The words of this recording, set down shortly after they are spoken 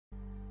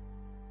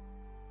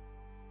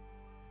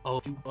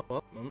Oh,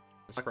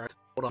 that's not correct.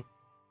 Hold on.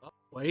 Oh,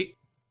 wait.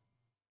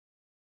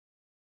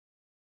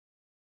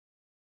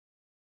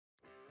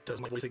 Does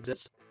my voice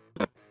exist?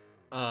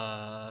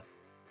 uh,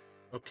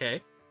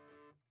 okay.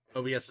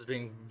 OBS is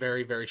being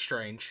very, very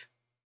strange.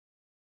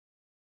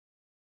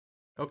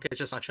 Okay, it's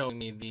just not showing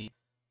me the,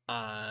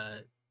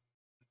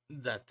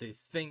 that the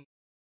thing.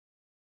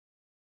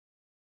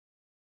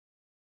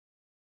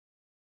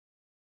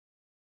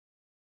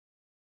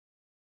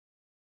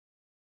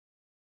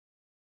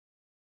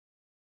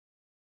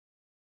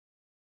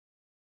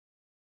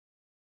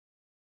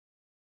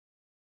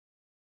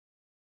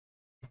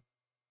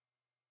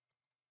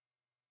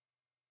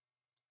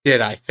 Did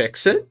I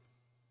fix it?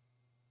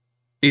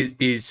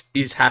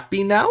 Is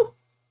happy now?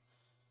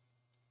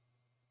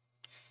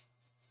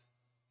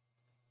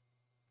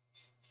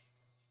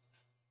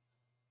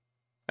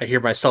 I hear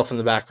myself in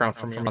the background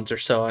from your months or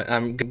so.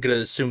 I'm gonna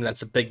assume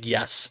that's a big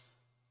yes.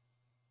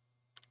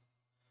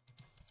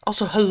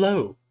 Also,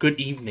 hello,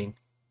 good evening,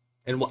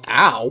 and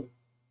ow,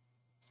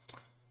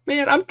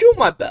 man, I'm doing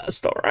my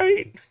best. All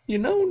right, you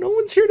know, no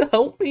one's here to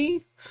help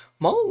me.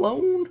 I'm all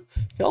alone.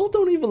 Y'all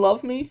don't even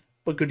love me.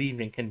 But good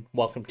evening and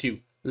welcome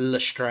to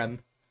Lestrem.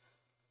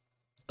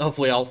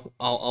 Hopefully,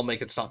 I'll make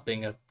it stop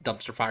being a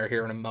dumpster fire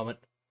here in a moment.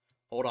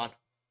 Hold on.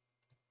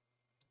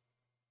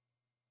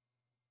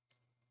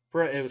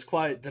 It was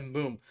quiet, then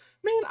boom.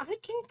 Man, I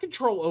can't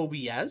control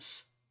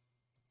OBS.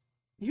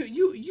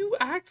 You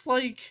act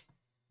like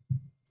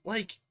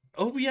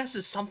OBS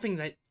is something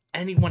that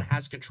anyone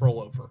has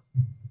control over.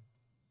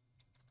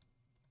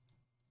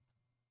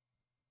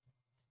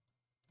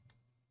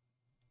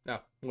 No,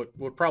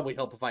 would probably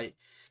help if I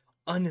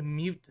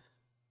unmute.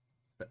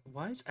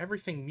 Why is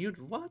everything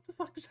muted? What the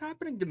fuck is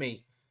happening to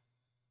me?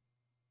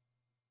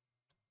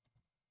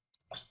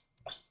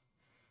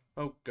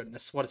 Oh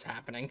goodness, what is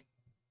happening?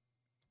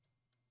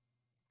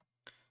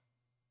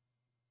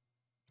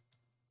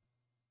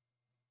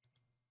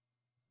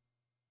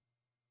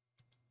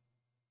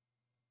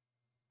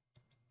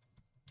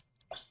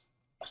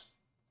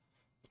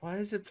 Why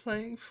is it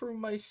playing through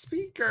my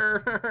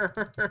speaker?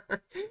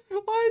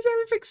 Why is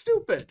everything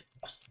stupid?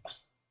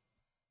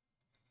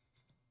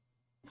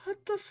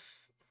 What the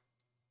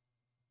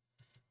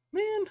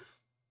Man.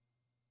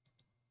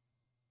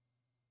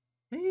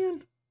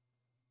 Man.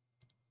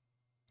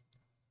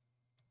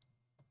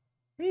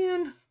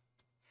 Man.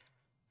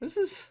 This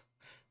is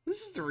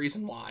the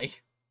reason why.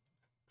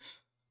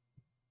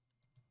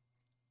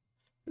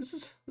 This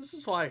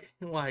is why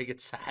I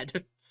get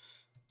sad.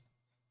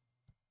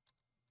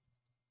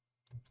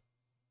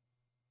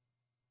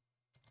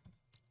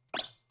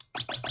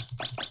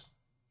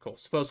 Cool.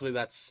 Supposedly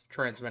that's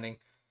transmitting.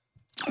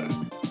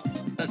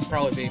 That's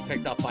probably being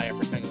picked up by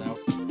everything, though.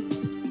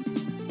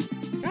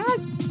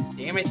 God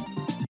damn it.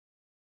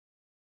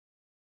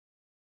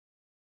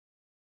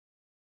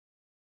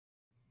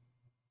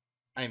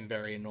 I'm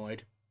very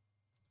annoyed.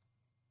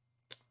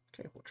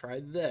 Okay, we'll try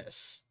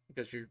this.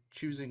 Because you're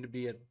choosing to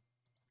be a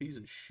piece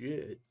of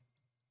shit.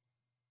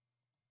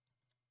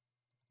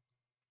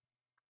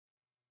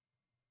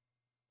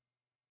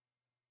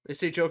 They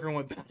say Joker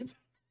went bad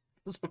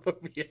because of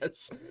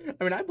OBS.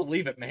 I mean, I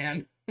believe it,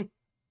 man.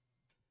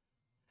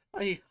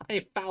 I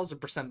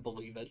 1000%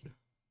 believe it.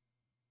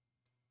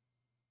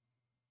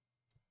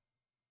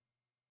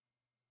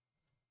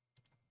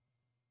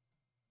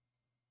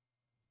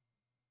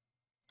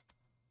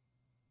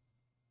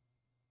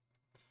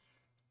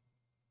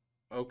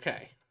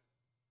 Okay.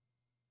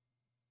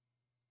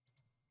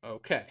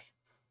 Okay.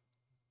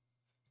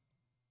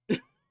 No,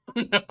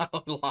 I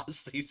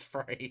lost these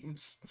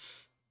frames.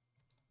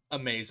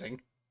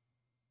 Amazing.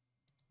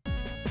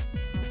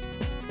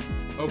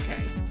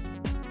 Okay.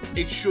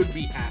 It should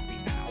be happy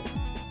now.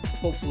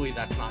 Hopefully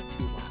that's not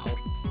too loud.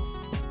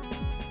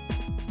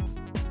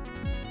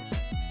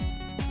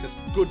 Because,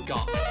 good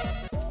God.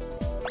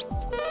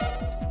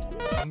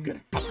 I'm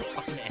gonna have a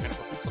fucking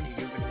aneurysm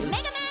using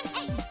this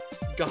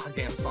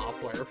goddamn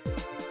software.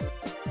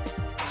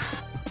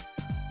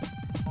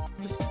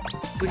 Just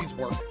please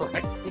work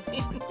correctly.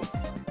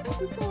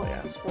 That's all I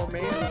ask for,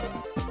 man.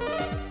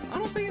 I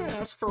don't think I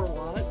asked for a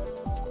lot.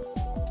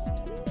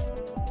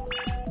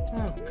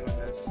 Oh,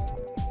 goodness.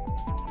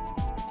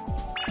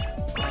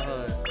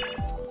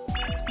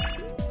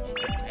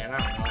 Man, I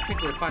don't know. I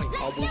think we're finding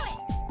bubbles.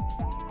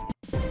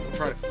 We'll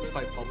try to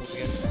fight bubbles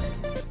again.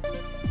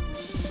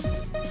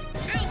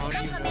 How do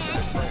you know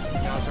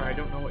that? No, sorry, I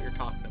don't know what you're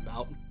talking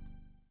about.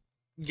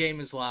 Game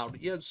is loud.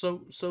 Yeah,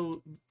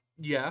 so,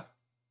 yeah.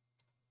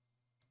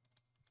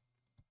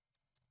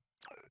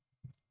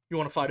 You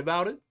want to fight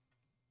about it?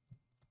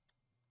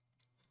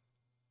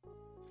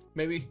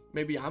 Maybe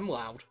I'm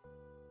loud.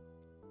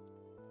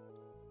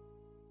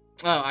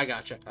 Oh, I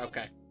gotcha.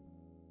 Okay.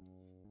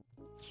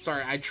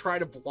 Sorry, I try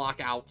to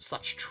block out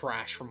such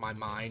trash from my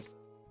mind.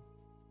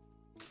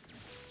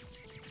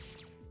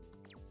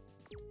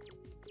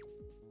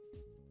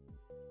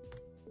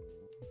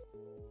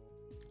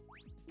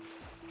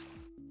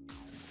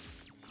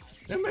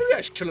 Yeah, maybe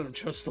I shouldn't have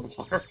chose the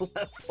water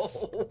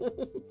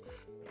level.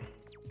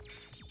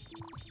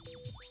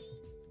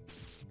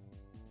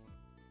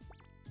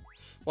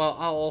 Well,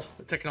 all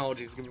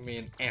technology is giving me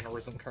an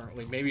aneurysm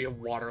currently. Maybe a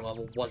water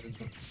level wasn't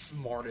the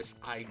smartest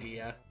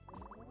idea.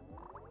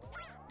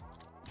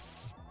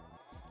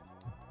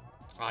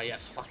 Ah,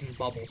 yes, fucking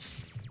bubbles.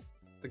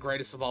 The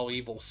greatest of all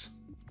evils.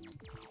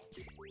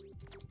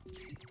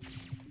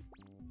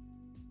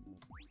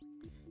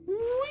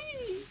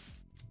 Whee!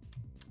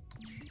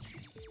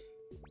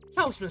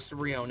 How's Mr.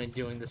 Rionin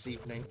doing this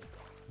evening?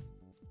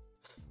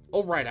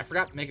 Oh, right, I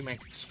forgot Mega Man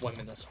could swim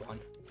in this one.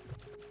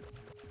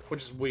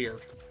 Which is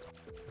weird.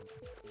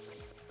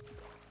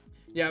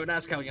 Yeah, I would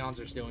ask how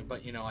Yonzer's doing,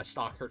 but, you know, I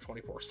stalk her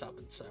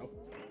 24/7, so...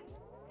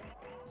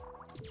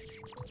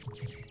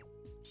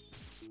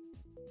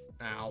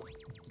 Ow.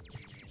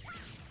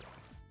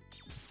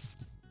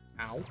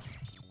 Ow.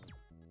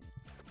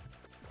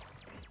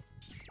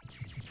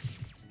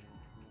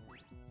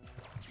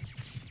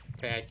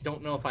 Okay, I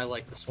don't know if I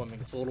like the swimming.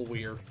 It's a little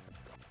weird.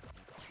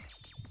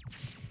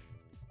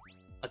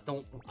 I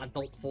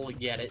don't fully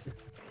get it.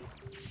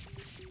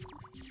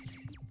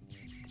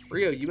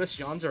 Rio, you miss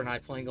Yonzer and I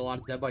playing a lot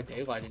of Dead by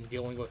Daylight and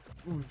dealing with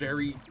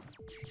very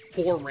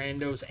poor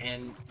randos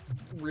and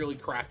really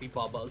crappy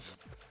bubbas.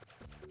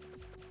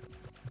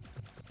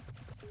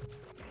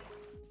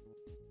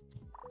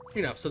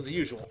 You know, so the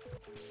usual.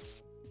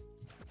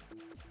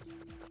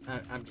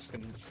 I'm just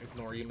gonna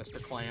ignore you,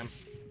 Mr. Clam.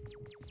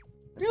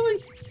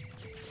 Really?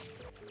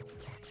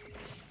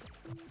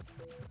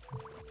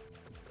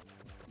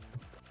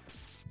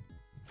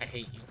 I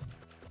hate you.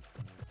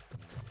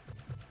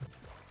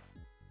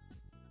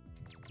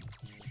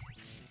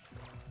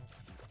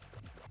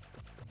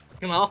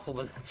 Fucking awful,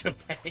 but that's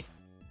okay.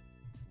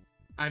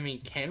 I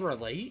mean, can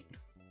relate.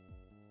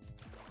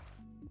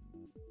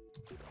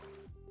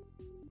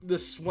 The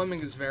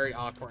swimming is very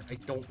awkward.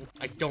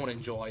 I don't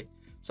enjoy.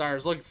 Sorry, I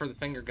was looking for the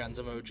finger guns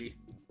emoji.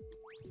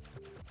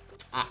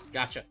 Ah,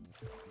 gotcha.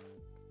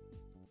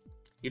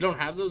 You don't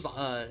have those,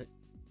 I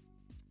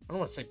don't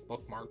want to say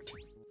bookmarked.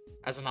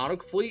 As an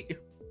autocomplete?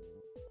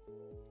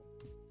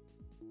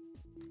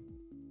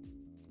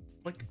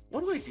 Like,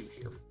 what do I do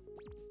here?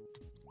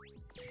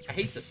 I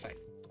hate this thing.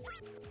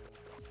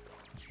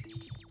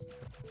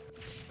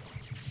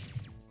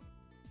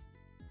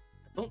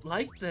 I don't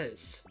like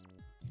this.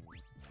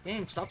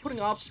 Game, stop putting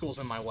obstacles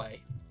in my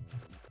way.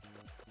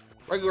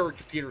 Regular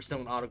computers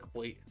don't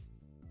autocomplete.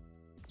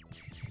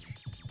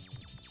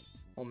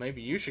 Well,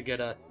 maybe you should get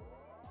a...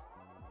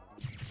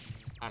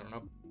 I don't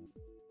know.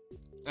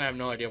 I have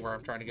no idea where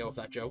I'm trying to go with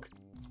that joke.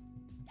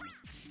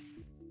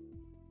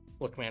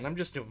 Look, man, I'm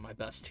just doing my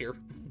best here.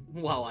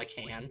 While I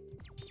can.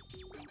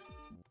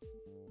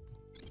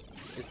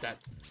 Is that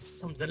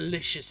some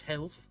delicious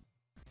health?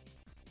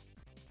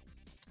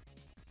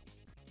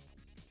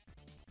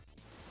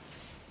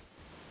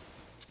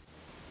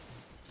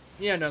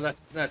 Yeah, no,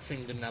 that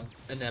seemed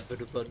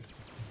inevitable.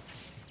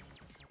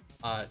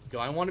 Do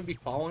I want to be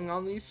following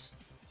on these?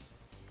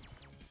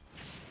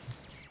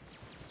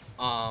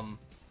 I'll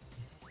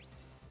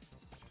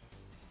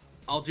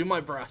do my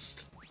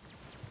best.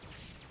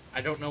 I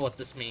don't know what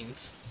this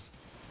means.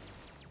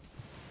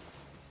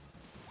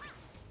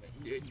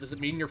 Does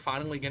it mean you're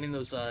finally getting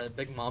those,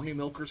 big mommy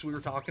milkers we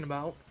were talking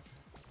about?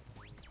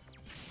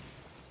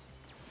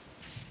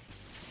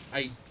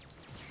 I...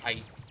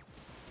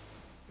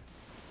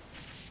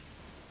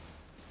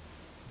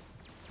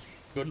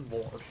 Good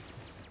lord.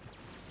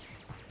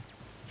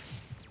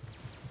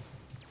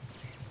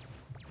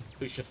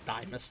 Please just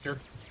die, mister.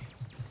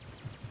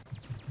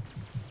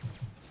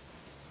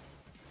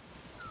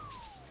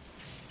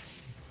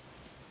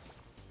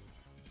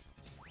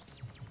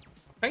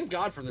 Thank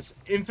God for this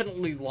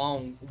infinitely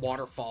long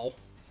waterfall.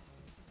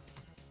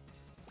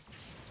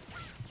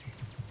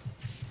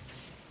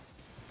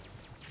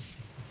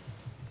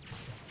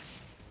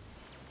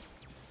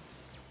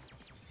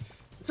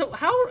 So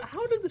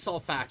how did this all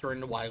factor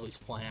into Wily's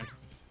plan?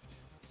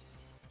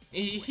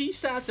 He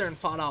sat there and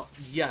thought out,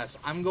 yes,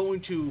 I'm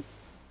going to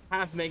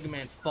have Mega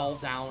Man fall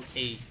down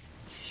a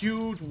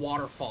huge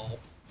waterfall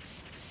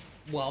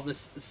while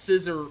this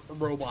scissor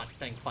robot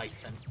thing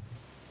fights him.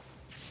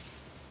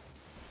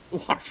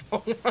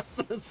 Waterfall runs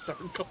in a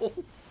circle?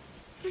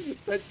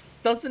 That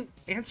doesn't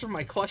answer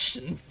my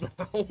questions,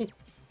 though.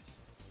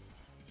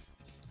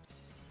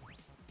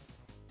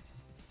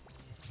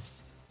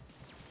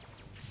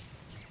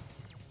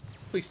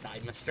 Please die,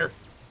 mister.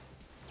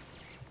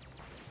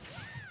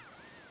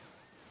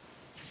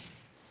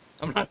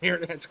 I'm not here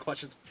to answer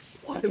questions.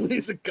 Wily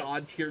is a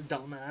god-tier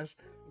dumbass.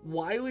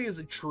 Wily is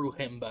a true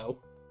himbo.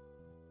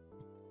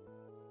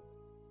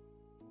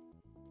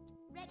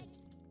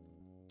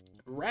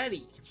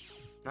 Ready.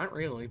 Not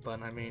really,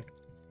 but I mean,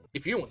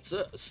 if you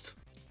insist.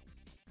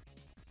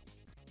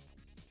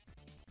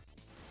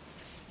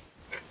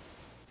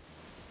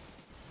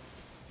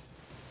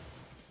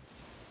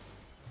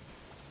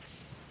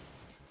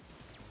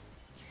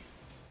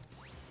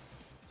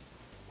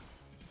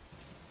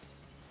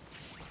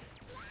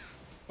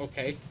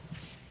 Okay.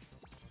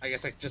 I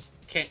guess I just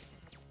can't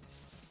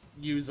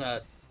use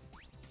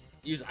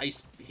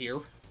ice here.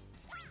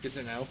 Good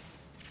to know.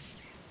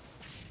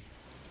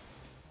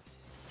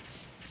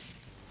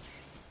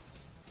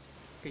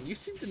 Okay, you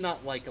seem to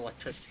not like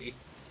electricity.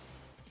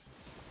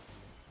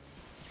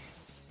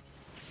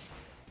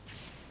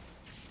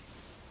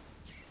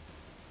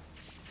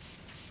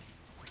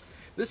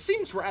 This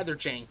seems rather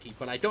janky,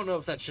 but I don't know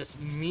if that's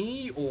just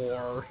me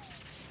or...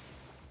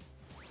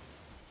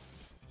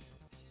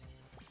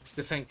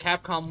 the thing.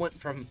 Capcom went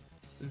from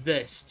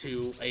this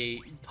to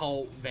a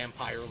tall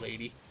vampire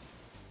lady.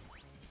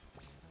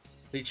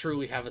 They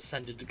truly have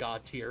ascended to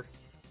God tier.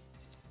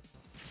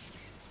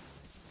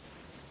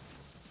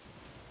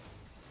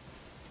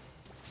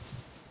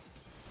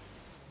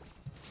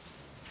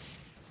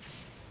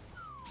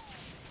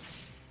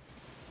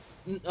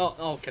 Oh,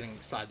 all kidding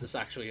aside, this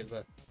actually is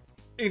a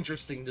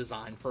interesting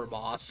design for a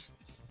boss.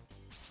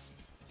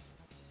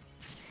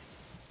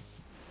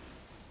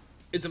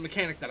 It's a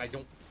mechanic that I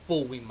don't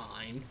fully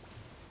mind.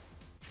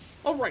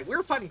 Oh right, we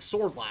were fighting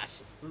Sword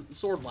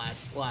Lad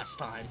last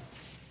time.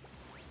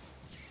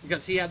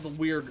 Because he had the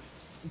weird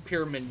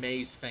pyramid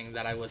maze thing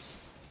that I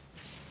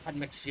had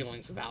mixed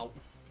feelings about.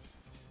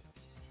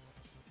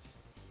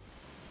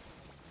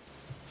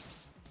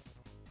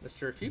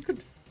 Mister, if you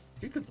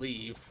could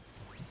leave.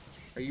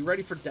 Are you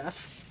ready for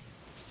death?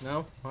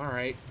 No?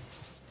 Alright.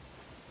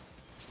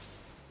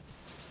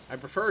 I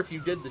prefer if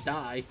you did the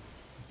die.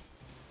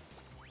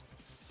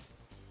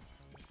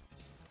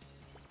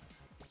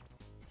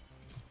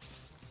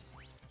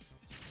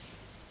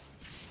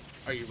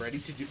 Are you ready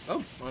to do...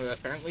 Oh, well,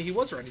 apparently he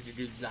was ready to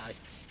do the die.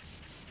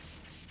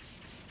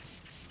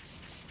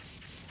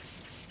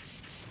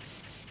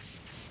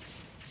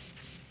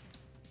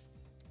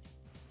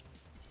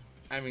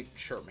 I mean,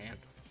 sure, man.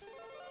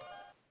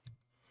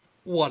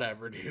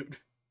 Whatever, dude.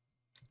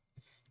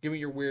 Give me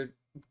your weird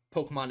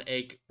Pokemon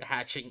egg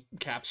hatching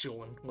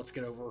capsule and let's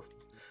get it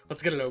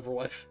over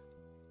with.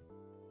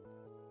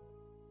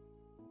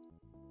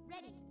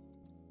 Ready.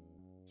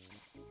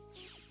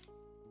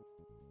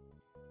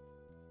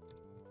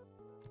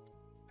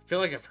 I feel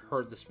like I've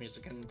heard this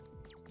music in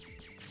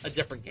a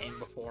different game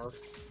before.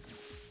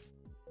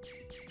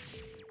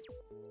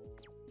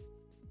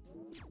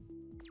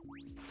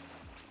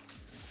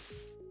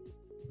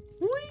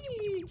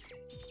 Whee!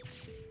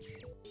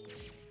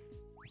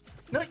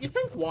 No, you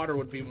think water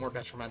would be more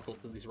detrimental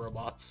to these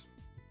robots?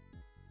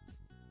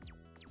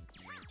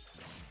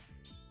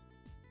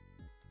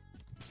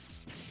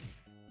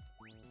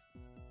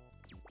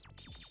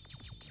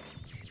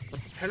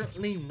 But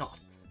apparently not.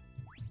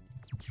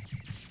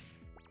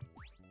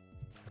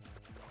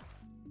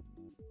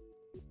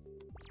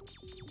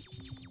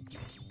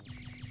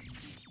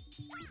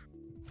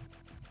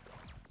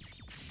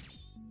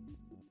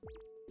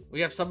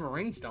 We have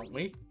submarines, don't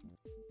we?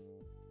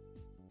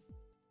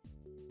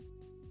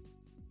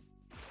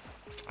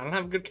 I don't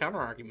have a good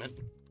counter-argument.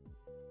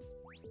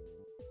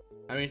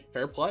 I mean,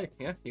 fair play.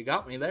 Yeah, you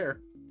got me there.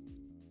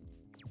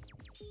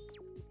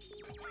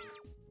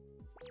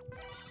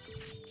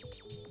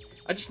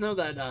 I just know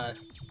that,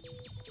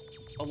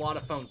 a lot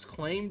of phones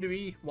claim to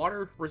be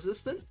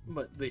water-resistant,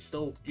 but they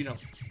still, you know,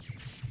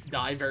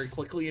 die very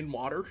quickly in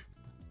water.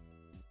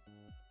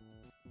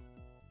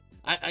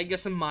 I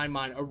guess in my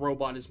mind, a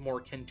robot is more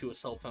akin to a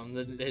cell phone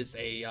than it is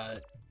a,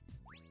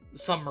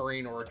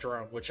 submarine or a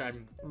drone, which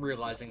I'm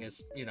realizing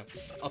is, you know,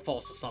 a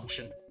false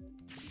assumption.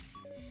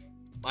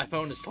 My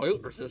phone is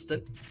toilet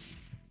resistant.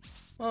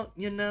 Well,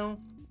 you know,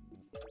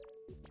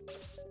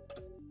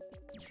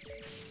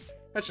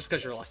 that's just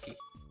because you're lucky.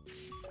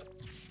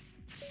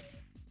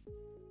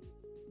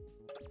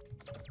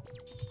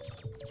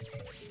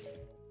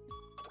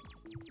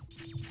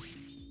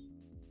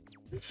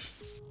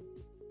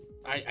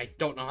 I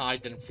don't know how I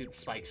didn't see the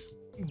spikes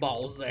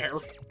balls there.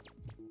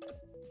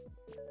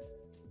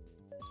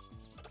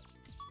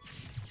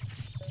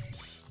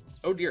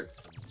 Oh dear.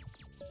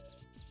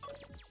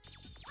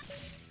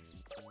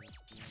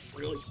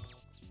 Really?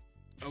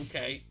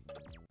 Okay.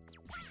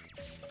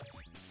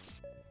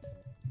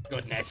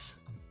 Goodness.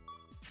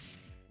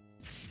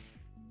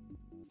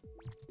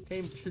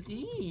 Okay,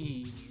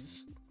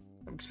 please.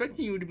 I'm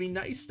expecting you to be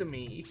nice to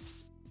me.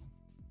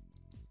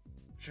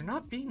 But you're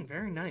not being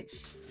very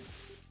nice.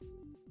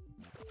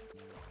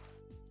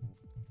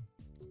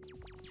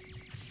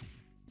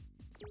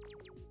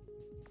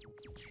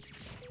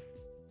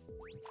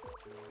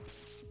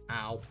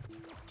 Ow.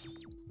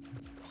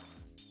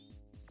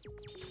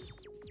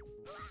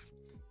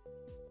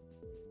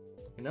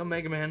 You know,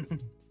 Mega Man,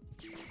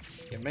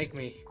 you make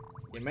me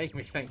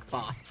think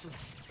thoughts.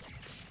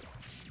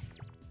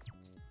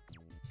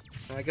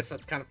 And I guess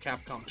that's kind of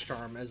Capcom's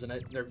charm, isn't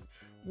it? They're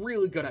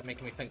really good at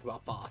making me think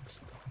about thoughts.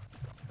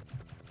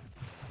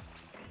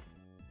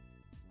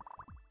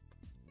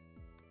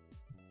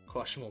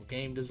 Questionable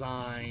game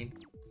design,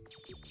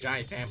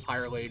 giant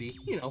vampire lady,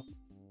 you know,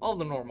 all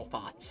the normal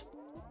thoughts.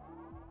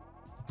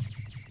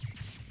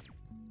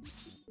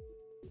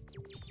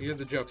 These are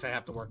the jokes I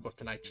have to work with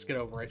tonight. Just get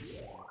over it.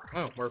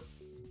 Oh,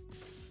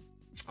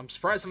 I'm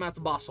surprised I'm at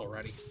the boss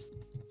already.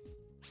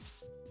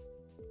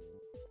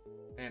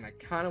 And I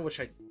kind of wish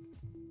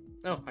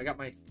oh, I got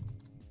my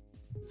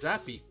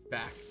Zappy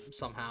back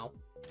somehow.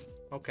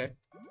 Okay.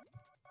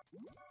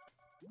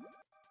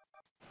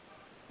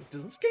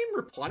 Does this game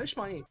replenish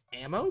my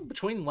ammo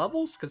between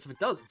levels? Because if it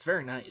does, it's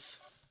very nice.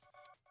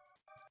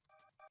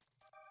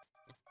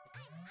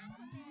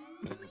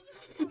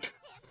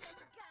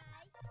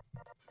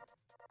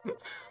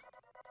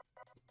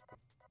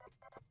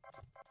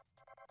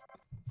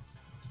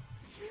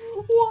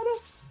 What a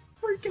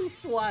freaking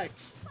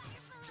flex!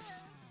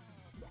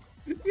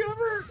 You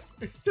ever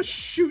just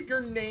shoot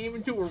your name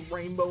into a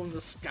rainbow in the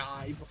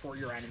sky before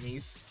your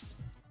enemies?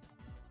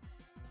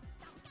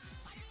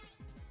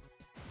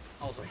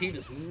 Also, he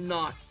does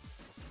not...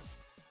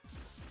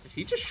 Did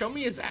he just show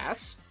me his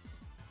ass?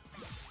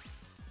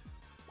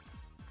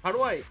 How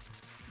do I...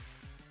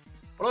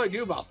 What do I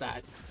do about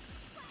that?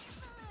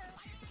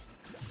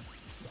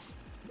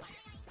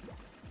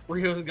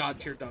 Rio's a god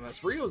tier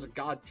dumbass. Rio's a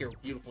god tier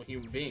beautiful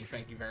human being,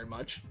 thank you very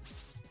much.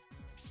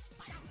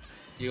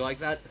 Do you like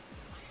that?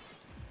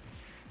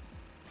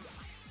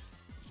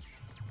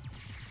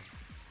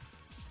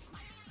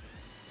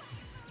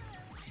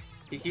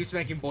 He keeps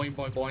making boing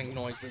boing boing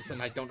noises,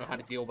 and I don't know how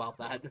to deal about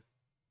that.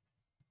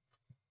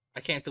 I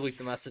can't delete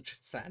the message.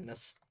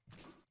 Sadness.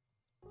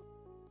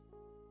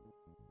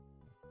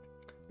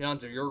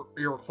 Yonzer,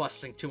 you're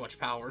requesting too much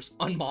powers.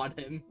 Unmod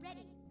him.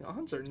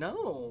 Yonzer,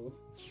 no.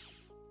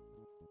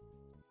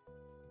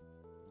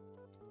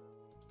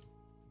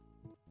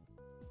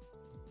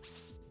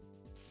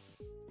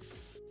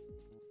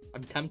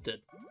 I'm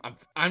tempted.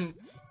 I'm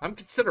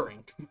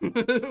considering.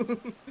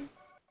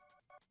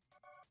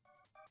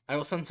 I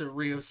will censor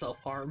Rio's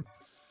self-harm.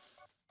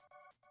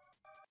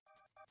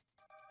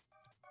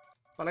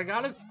 But I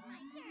gotta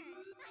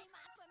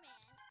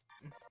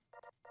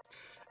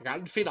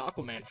defeat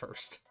Aquaman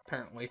first,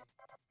 apparently.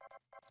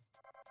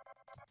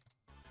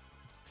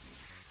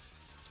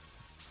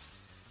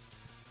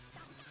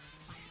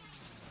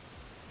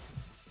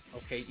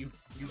 Okay, you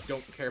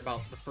don't care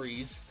about the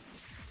freeze.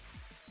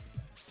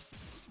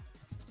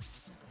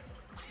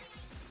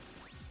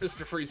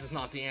 Mr. Freeze is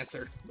not the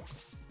answer.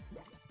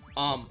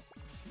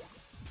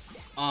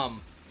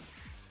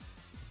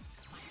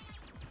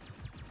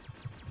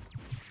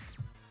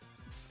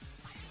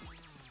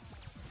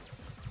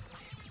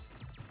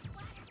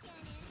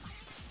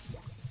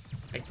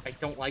 I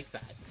don't like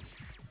that.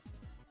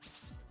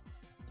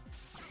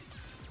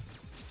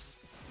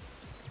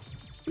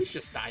 Please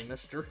just die,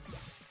 mister.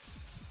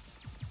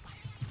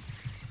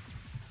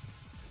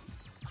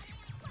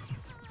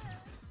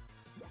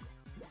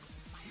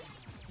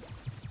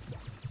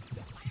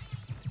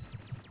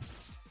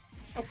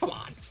 Oh, come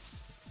on.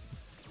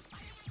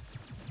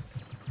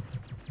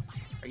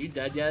 Are you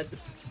dead yet?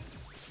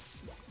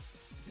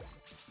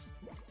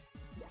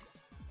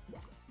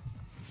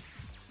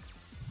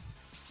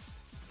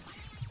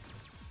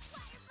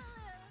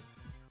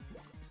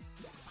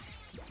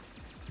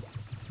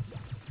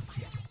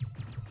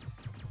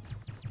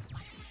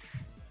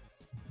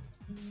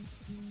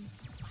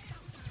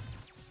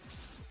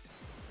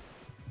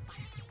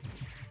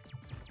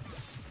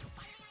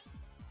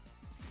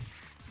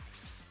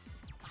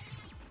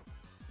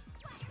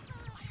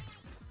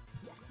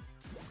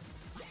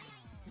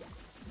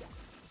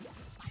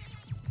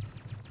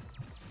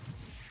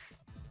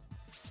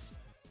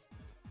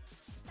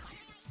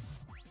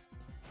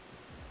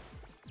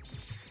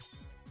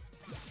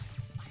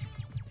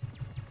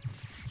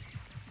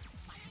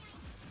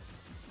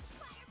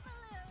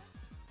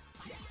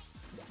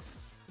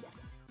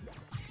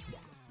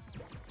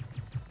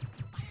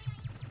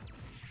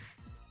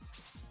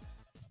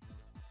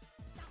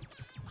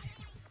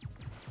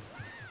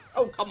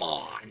 Oh, come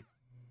on!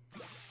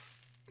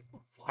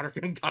 Water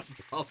gun got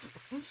buff.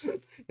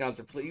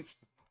 Yonzer, please.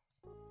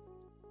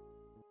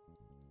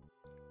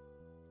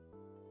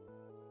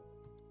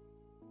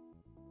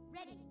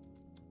 Ready.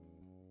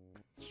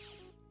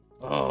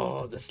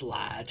 Oh, this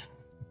lad.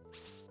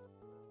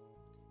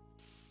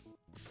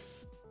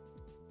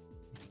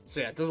 So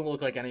yeah, it doesn't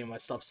look like any of my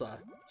stuff's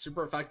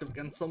super effective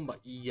against them, but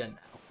yeah, no.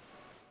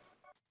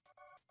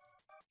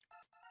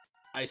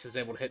 Ice is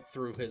able to hit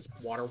through his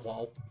water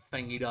wall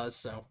thing he does,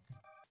 so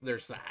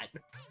there's that.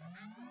 But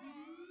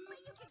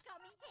you can call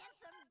me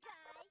handsome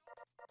guy.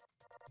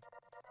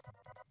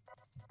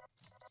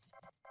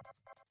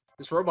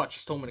 This robot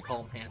just told me to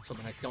call him handsome,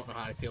 and I don't know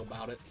how I feel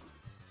about it.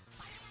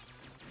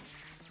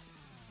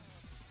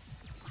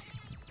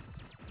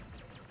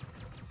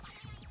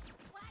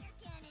 Water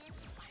cannon.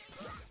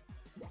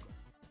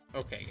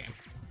 Okay, game.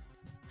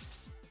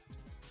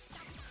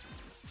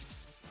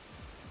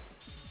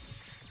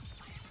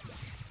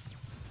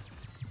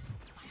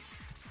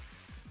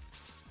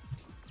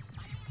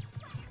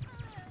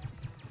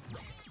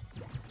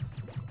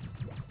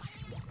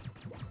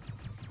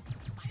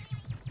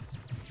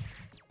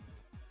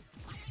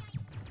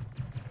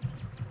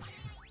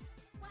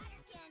 Water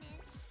cannon.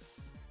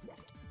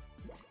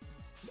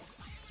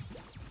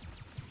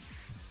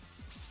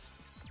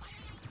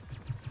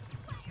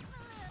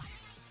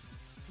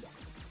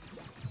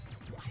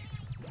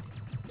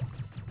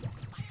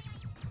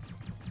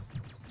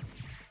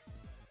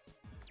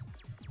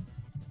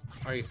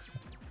 Are you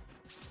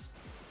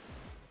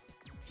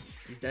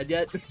dead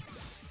yet?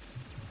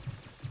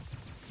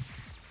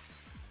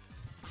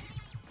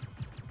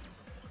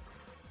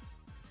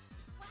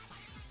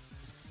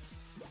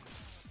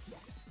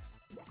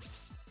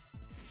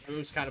 it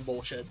was kind of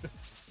bullshit.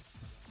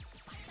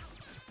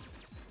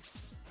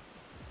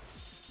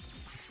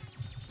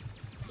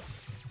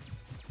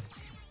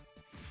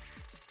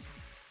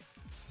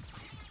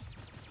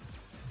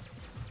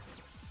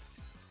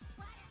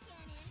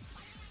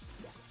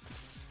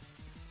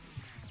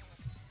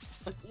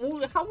 Like,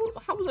 well,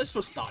 how was I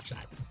supposed to dodge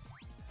that?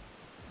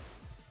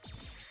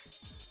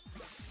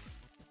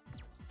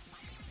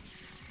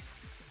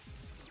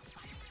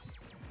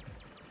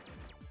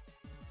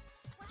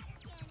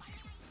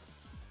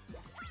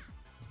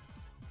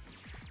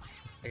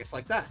 I guess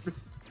like that.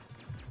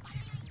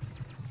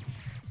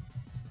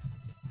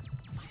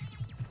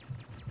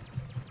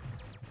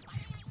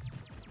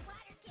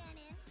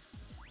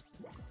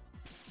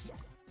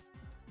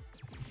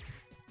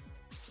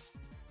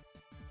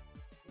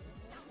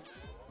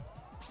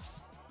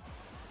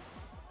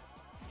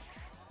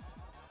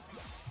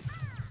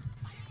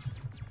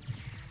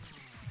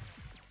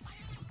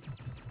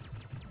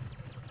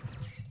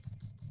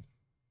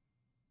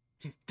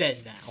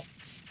 Dead now.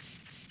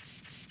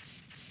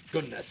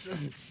 Goodness.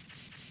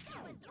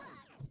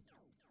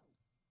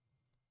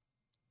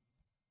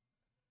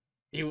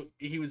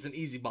 He was an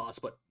easy boss,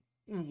 but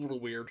a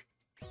little weird.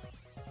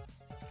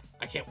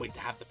 I can't wait to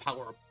have the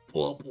power of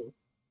Bubble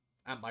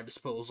at my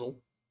disposal.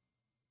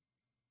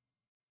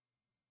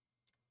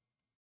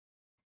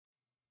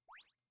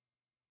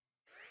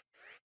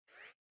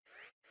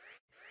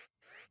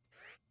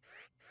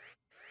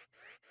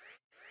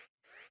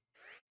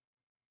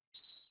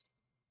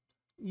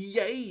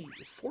 Yay!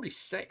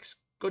 46.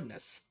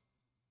 Goodness.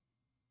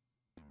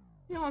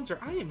 Yonzer,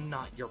 I am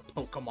not your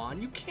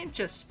Pokemon. You can't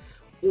just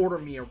order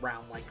me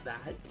around like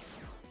that.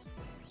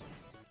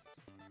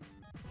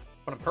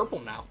 But I'm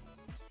purple now.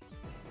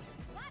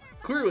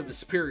 Clear with the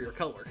superior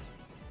color.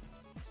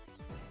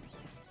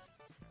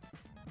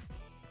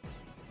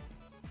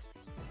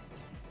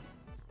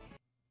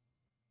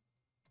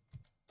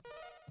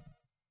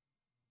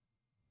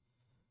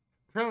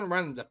 Apparently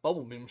around that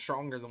Bubble Beam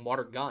stronger than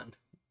Water Gun.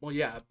 Well,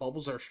 yeah,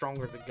 bubbles are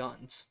stronger than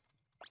guns.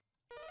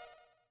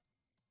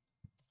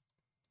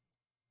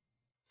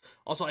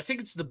 Also, I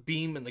think it's the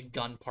beam and the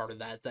gun part of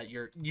that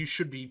you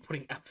should be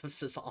putting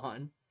emphasis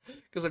on.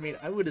 Because, I mean,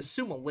 I would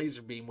assume a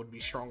laser beam would be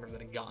stronger than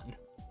a gun.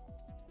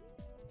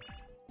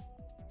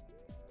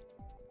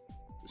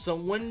 So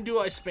when do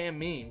I spam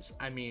memes?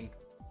 I mean,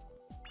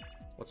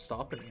 what's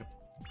stopping you?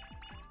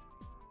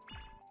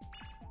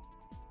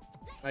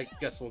 I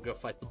guess we'll go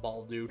fight the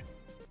ball dude.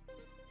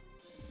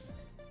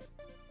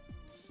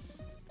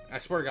 I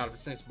swear to God, if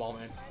his name's Ball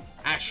Man.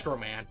 Astro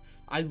Man.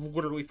 I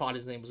literally thought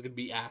his name was going to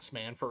be Ass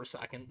Man for a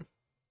second.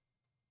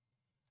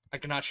 I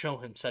cannot show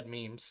him said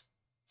memes.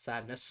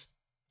 Sadness.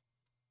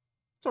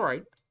 It's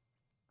alright.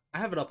 I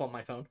have it up on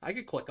my phone. I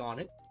could click on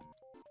it.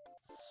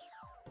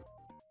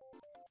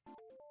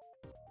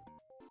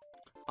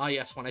 Ah,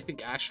 yes, when I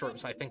think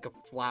Astros, I think of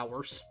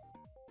flowers.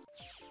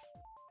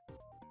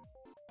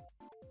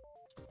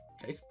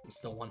 Okay, I'm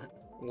still one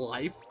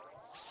life.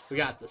 We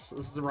got this.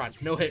 This is the run.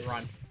 No hit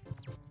run.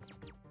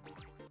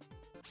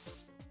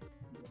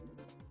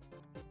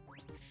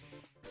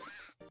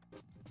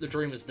 The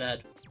dream is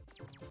dead.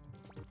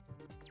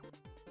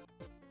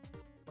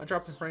 Am I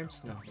dropping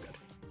frames? No, I'm good.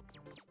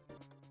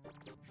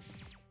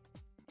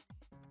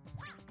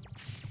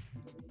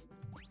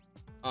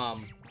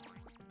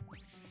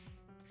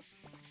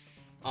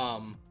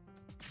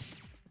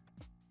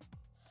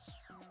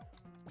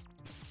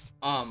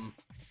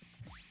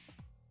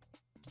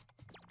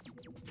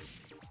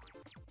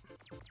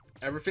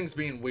 Everything's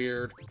being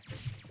weird.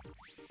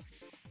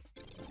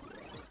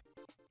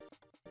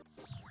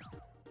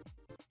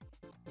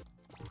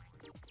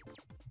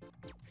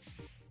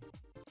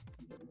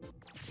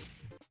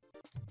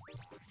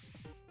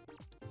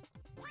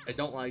 I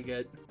don't like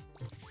it.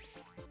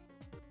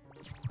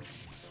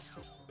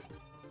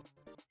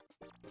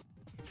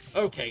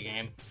 Okay,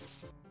 game.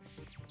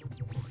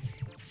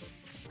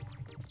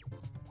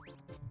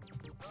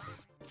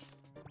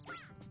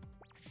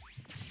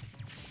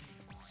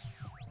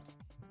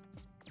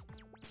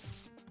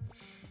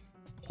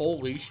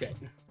 Holy shit.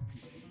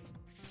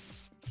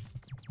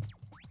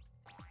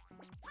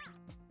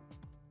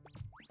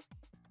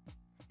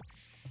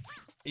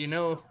 You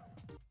know,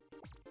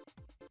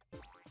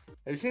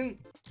 have you seen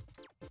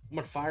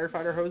what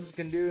firefighter hoses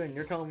can do? And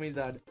you're telling me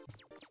that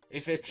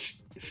if it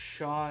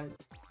shot,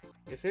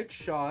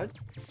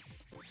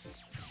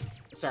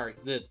 sorry,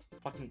 the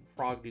fucking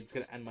frog dude's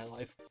gonna end my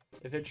life.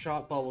 If it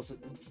shot bubbles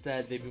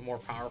instead, they'd be more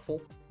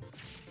powerful.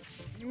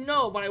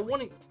 No, but I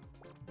wouldn't.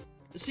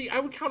 See, I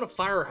would count a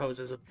fire hose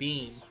as a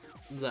beam,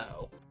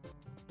 though.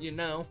 You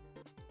know?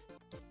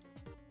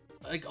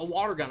 Like, a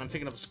water gun, I'm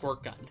thinking of a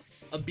squirt gun.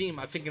 A beam,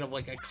 I'm thinking of,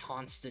 like, a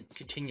constant,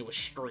 continuous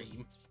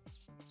stream.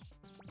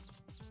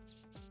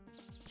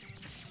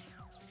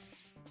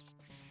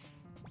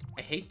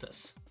 I hate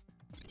this.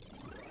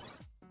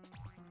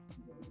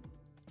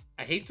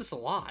 I hate this a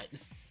lot.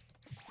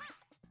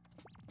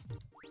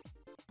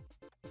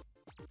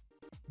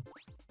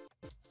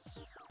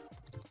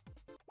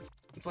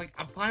 It's like,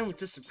 I'm fine with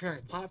disappearing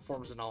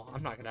platforms and all.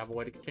 I'm not gonna have a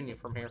way to continue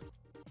from here.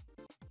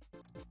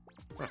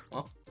 Huh,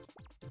 well,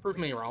 prove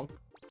me wrong.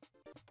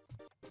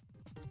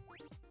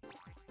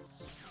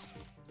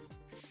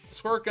 The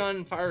squirt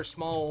gun fires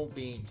small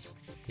beams.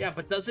 Yeah,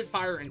 but does it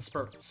fire in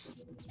spurts?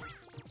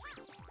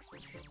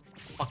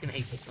 Fucking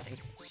hate this thing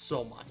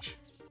so much.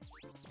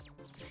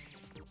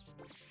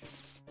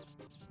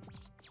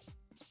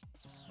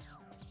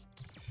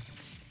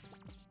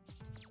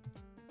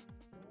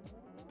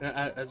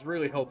 I was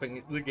really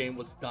hoping the game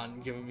was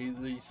done giving me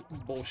these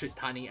bullshit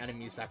tiny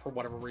enemies that for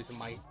whatever reason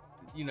my,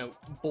 you know,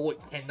 bullet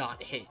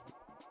cannot hit.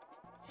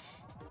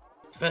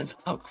 Depends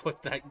how quick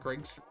that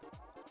Griggs?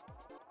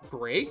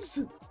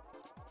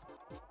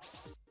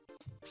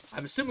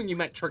 I'm assuming you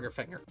meant trigger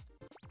finger.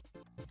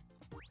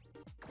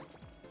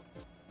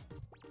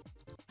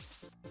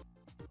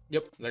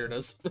 Yep, there it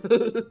is.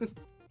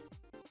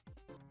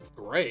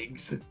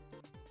 Griggs?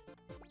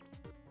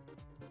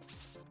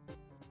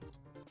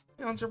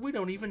 Answer, we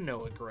don't even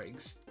know it,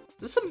 Griggs.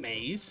 Is this a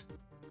maze?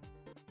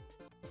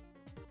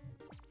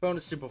 Phone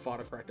is super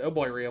autocorrect. Oh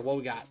boy, Rio, what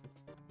we got?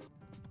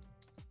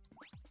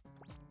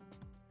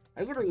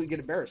 I literally get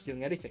embarrassed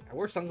doing anything. I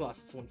wear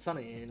sunglasses when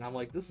sunny, and I'm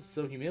like, this is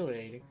so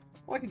humiliating.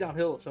 Walking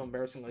downhill is so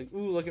embarrassing. Like,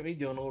 ooh, look at me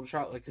doing a little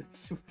trot like a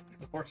super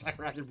horse. I'd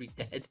rather be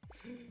dead.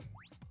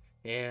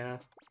 Yeah.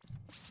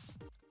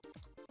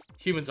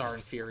 Humans are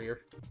inferior.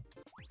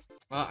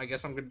 Well, I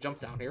guess I'm gonna jump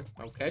down here.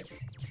 Okay.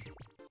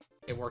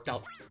 It worked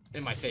out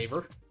in my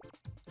favor.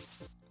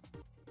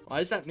 Why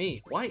is that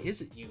me? Why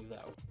is it you,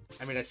 though?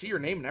 I mean, I see your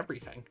name and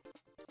everything.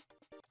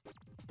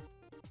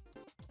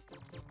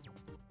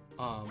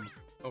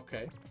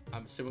 Okay.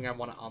 I'm assuming I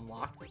want to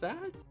unlock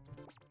that?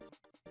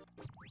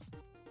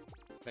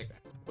 Okay,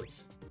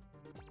 please.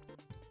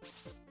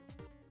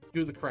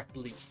 Do the correct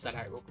leaps that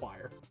I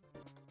require.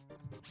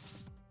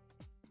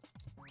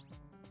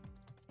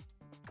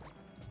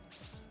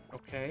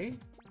 Okay.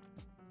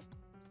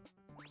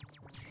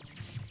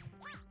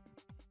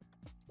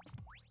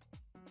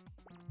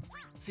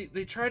 See,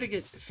 they try to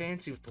get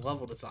fancy with the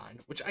level design,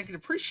 which I can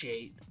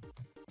appreciate,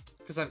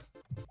 because I'm...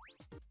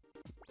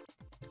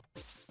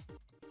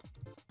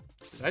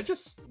 Did I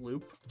just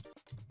loop?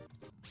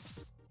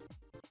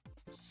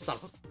 Son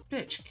of a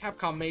bitch,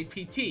 Capcom made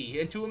PT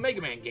into a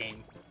Mega Man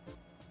game.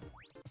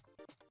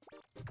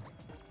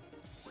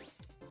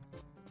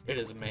 It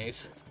is a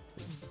maze.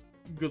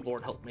 Good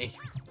Lord help me.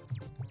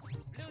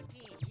 Blue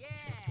team, yeah.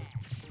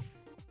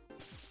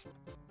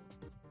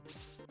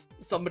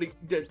 Somebody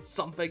did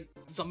something.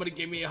 Somebody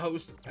gave me a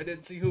host. I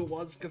didn't see who it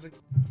was because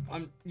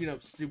I'm, you know,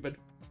 stupid.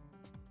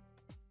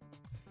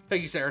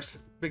 Thank you, Saris.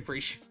 Big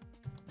breach.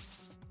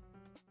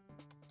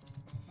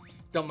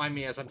 Don't mind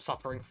me as I'm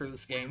suffering through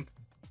this game.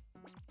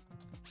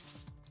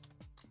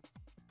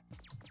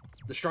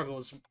 The struggle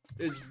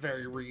is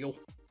very real.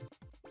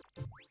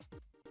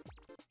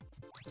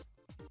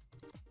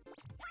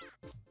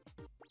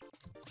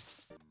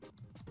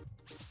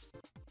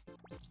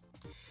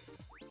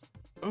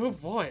 Oh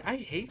boy, I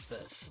hate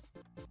this.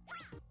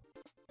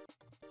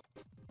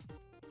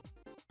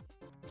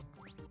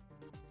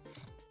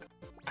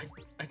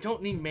 I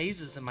don't need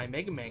mazes in my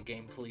Mega Man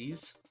game,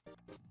 please.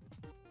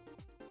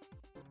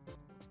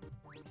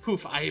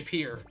 Poof, I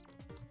appear.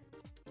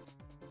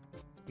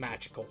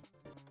 Magical.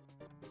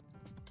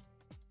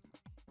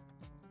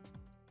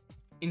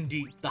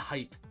 Indeed, the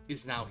hype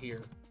is now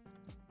here.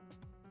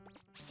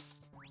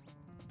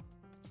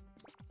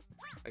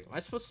 Like, am I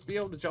supposed to be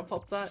able to jump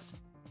up that?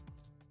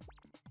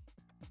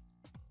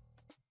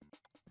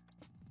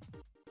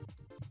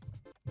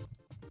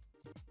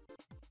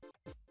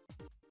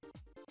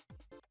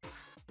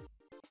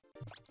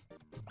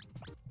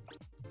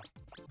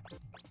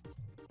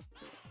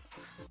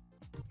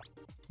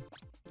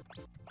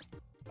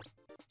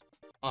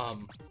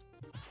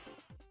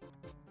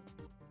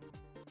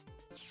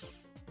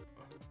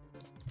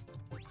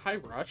 Hi,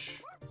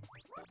 Rush.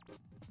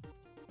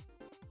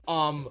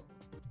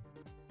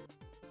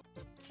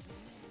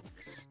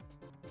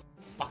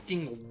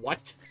 Fucking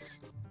what?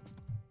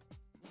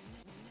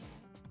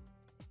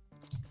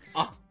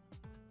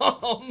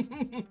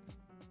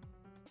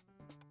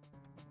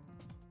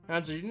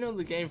 Answer, you know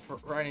the game for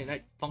Friday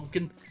Night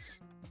Funkin'?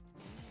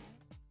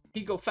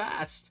 He go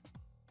fast.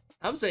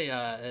 That was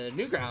a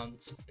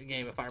Newgrounds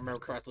game, if I remember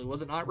correctly.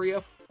 Was it not,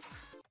 Rio?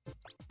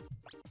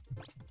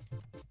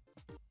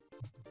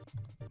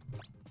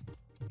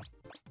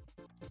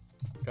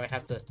 Do I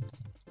have to...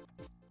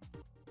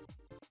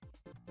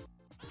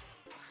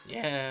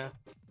 Yeah.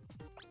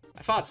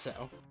 I thought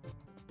so.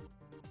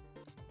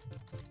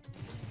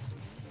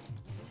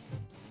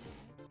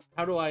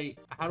 How do I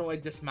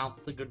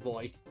dismount the good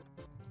boy?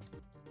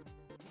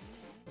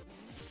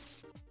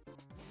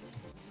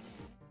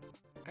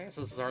 I guess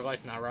this is our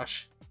life now,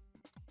 Rush.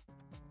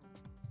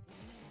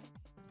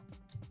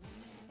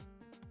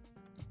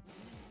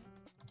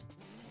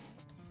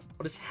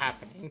 What is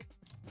happening?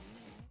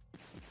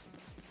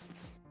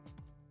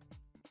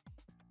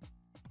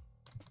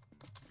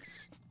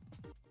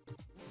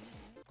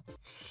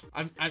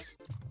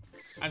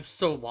 I'm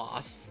so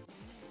lost.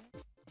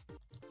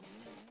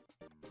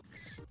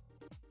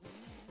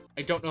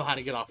 I don't know how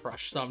to get off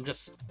Rush, so I'm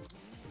just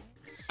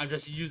I'm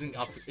just using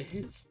up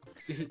his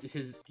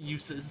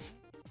uses.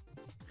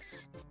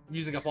 I'm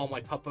using up all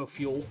my puppo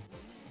fuel.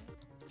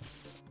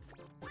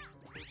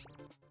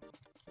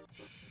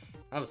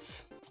 That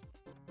was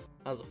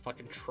a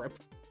fucking trip.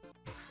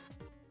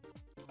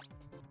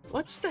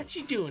 What's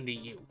Dutchy doing to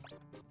you?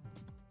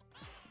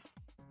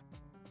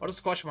 What does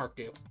question mark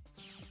do?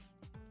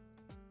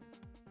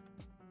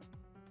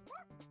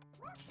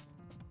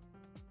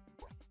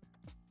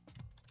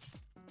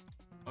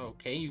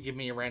 Okay, you give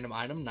me a random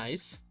item.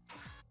 Nice.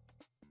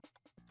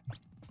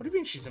 What do you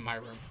mean she's in my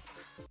room?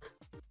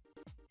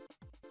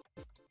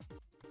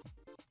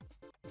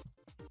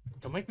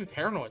 Don't make me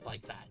paranoid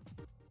like that.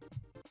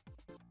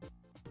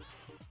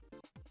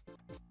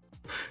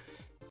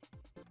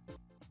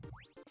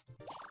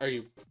 Are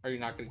you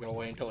not gonna go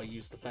away until I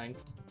use the thing?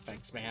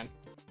 Thanks, man.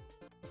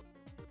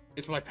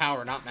 It's my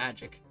power, not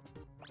magic.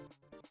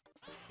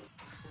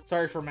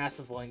 Sorry for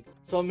Massive Link.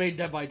 Someone made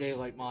Dead by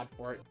Daylight mod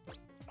for it.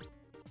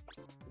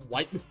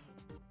 What?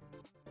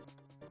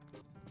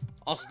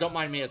 Also, don't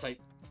mind me as I...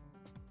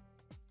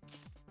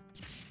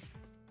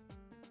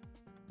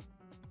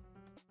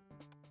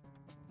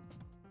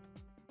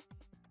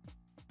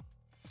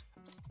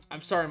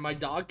 I'm sorry, my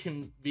dog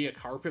can be a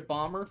carpet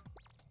bomber?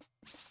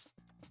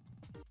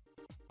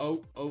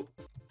 Oh,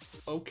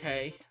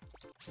 okay.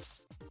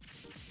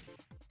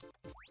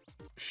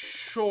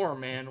 Sure,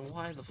 man.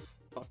 Why the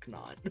fuck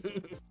not?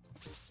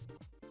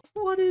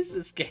 What is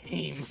this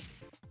game?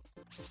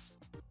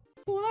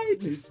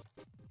 What?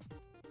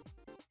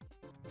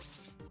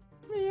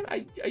 Man,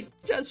 I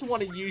just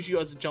want to use you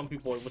as a jumpy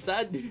boy. Was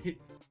that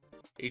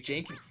a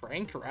Jake and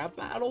Frank rap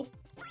battle?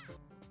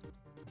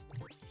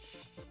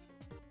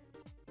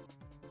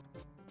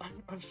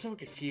 I'm so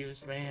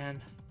confused,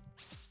 man.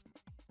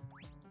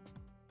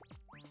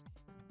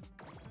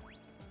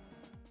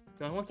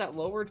 Do I want that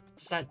lowered?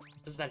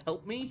 Does that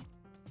help me?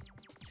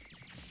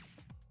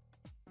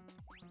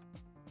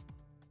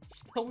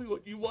 Just tell me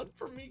what you want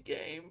from me,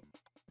 game.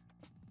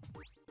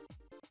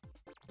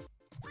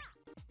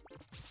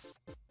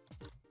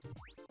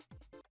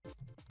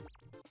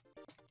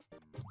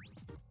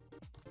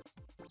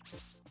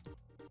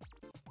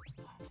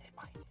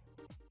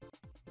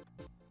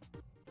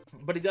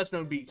 But he does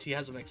know beats. He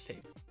has a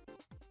mixtape.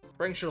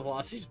 Bring should have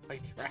lost. He's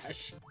white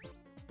trash.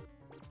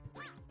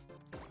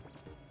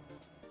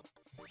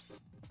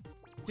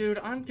 Dude,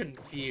 I'm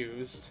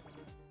confused.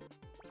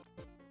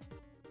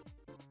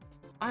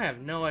 I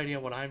have no idea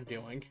what I'm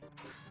doing.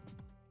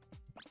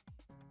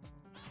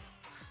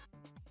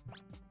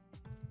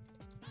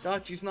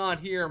 Dutchy's not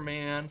here,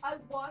 man. I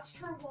watched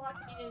her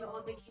walk in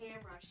on the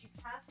camera. She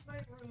passed my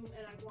room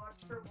and I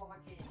watched her walk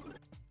in.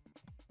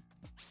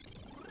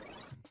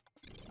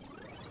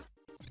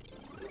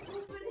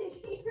 Open it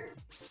here.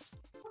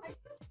 Why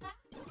does that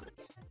happen?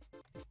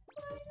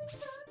 Why does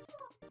that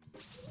happen?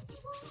 What's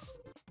wrong?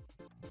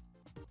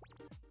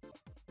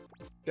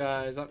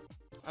 Guys,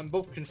 I'm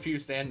both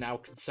confused and now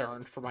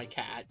concerned for my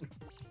cat.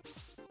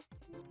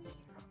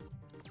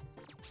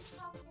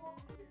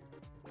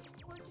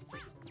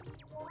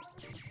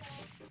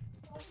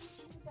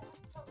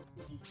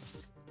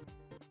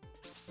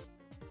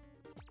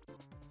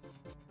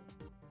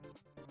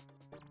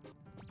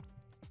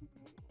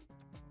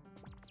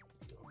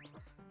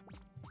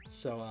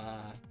 So,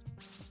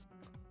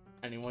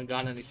 anyone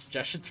got any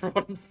suggestions for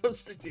what I'm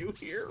supposed to do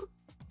here?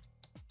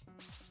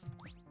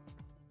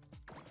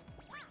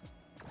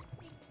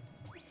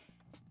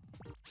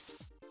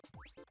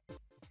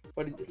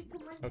 What did you...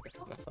 Okay,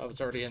 I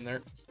was already in there.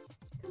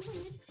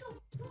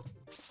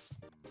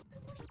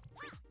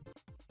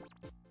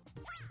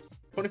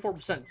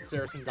 24%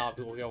 Saracen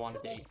Dobby will go on a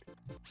date.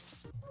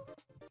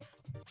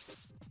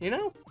 You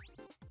know?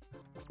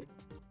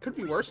 Could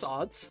be worse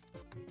odds.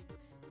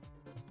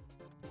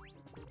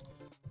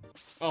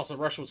 Also,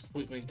 Russia was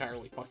completely,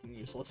 entirely fucking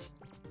useless.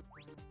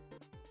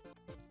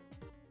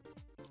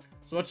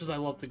 As much as I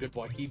love the good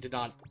boy, he did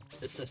not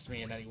assist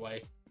me in any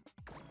way.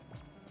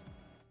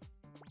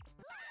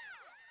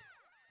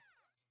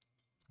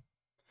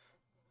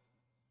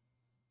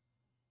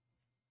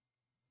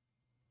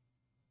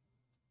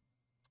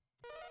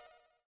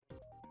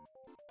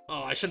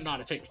 Oh, I should not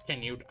have hit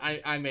continued.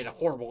 I made a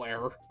horrible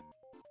error.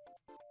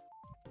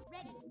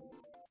 Ready.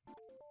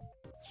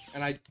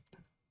 And I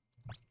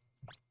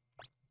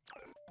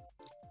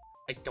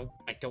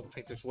don't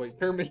think there's a way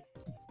Pyramid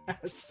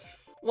has.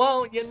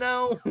 Well, you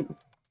know.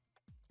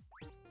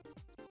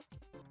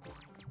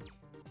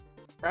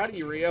 Proud of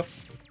you, Rio.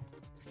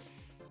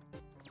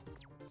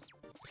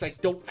 Because I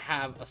don't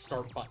have a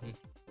start button.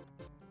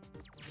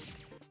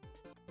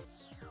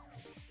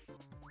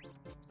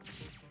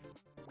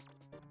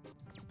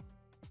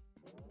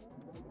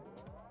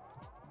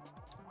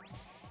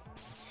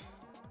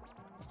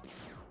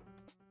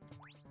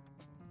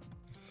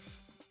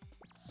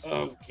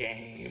 Oh,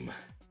 game.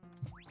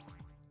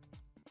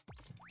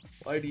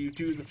 Why do you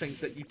do the things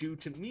that you do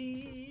to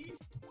me?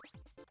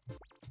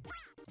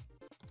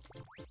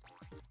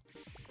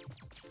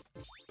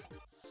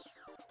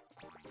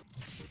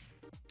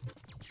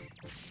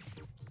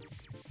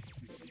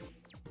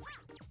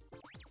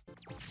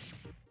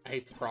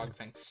 hate the frog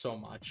thing so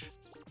much.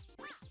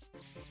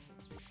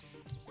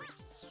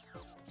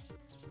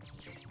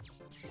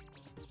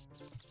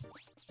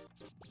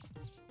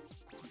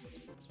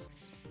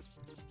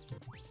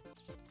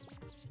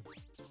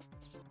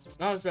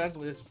 Not as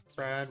badly as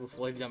Brad with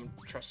Lady Diamond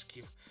Trust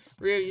you.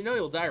 Rio, you know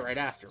you'll die right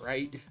after,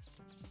 right?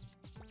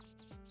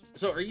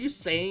 So are you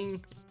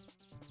saying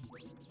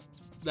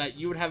that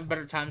you would have a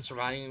better time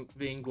surviving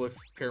with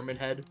Pyramid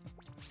Head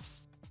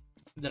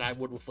than I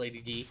would with Lady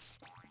D?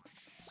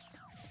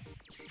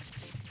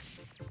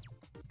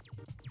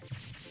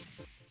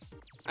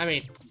 I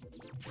mean,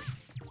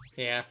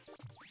 yeah.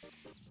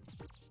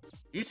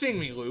 You've seen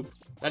me loop.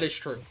 That is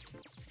true.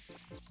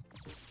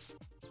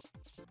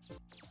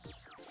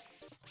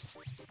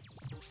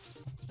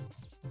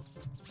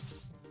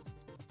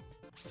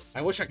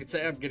 I wish I could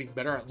say I'm getting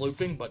better at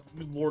looping, but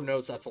Lord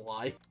knows that's a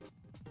lie.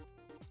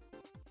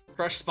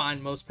 Crushed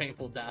spine, most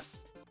painful death.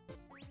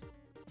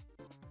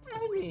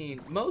 I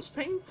mean, most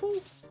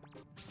painful?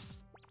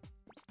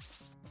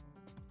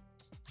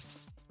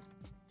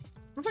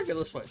 What if I go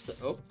this way? So,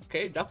 oh,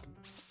 okay, definitely.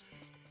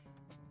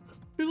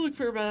 Feeling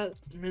fair about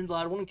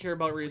Mindlad. I wouldn't care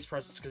about Rhea's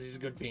presence because he's a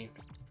good being.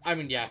 I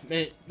mean, yeah,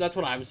 that's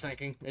what I was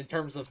thinking. In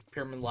terms of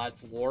Pyramid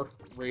Lad's lore,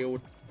 Rhea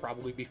would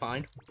probably be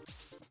fine.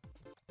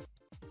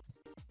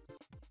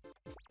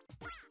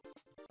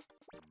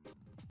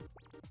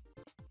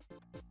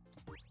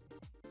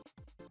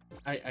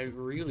 I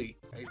really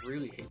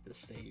hate this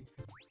stage.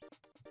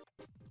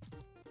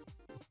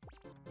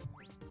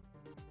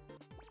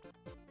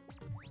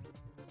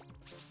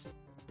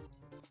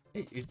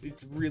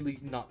 It's really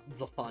not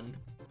the fun.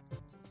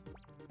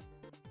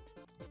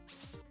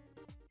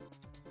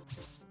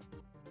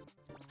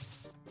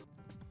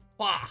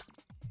 Wah!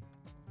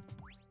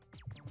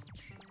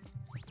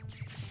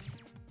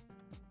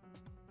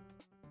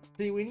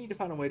 See, we need to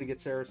find a way to get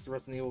Saris the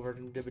Resident Evil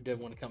version of Dibba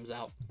when it comes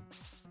out.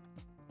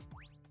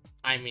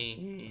 I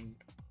mean,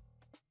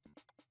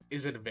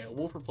 is it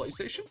available for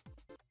PlayStation?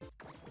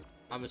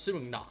 I'm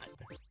assuming not.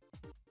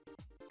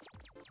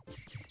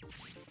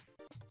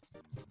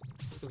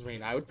 I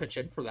mean, I would pitch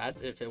in for that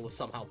if it was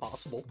somehow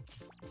possible.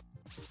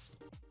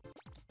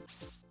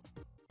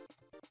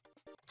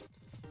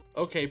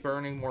 Okay,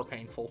 burning, more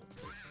painful.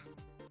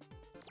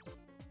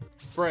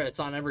 Bruh, it's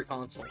on every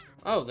console.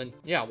 Oh, then,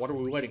 yeah, what are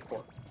we waiting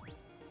for?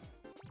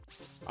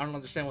 I don't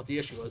understand what the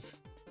issue is.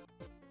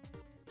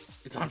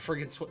 It's on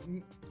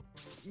friggin'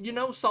 you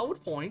know,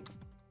 solid point.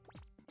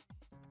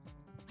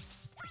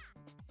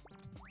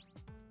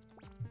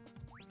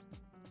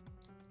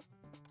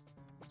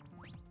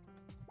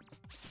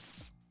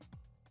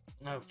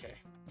 Okay,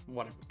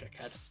 whatever,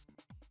 dickhead.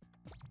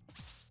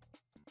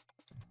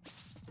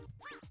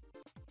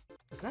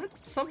 Is that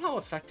somehow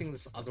affecting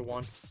this other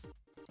one?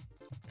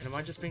 And am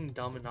I just being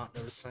dumb and not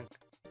noticing?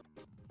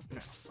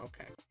 No,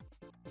 okay.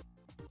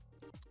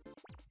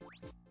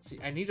 See,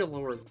 I need to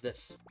lower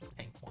this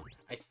pink one,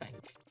 I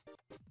think.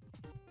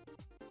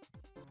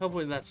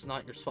 Hopefully that's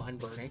not your spine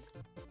burning.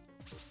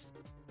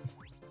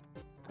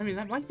 I mean,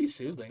 that might be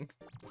soothing.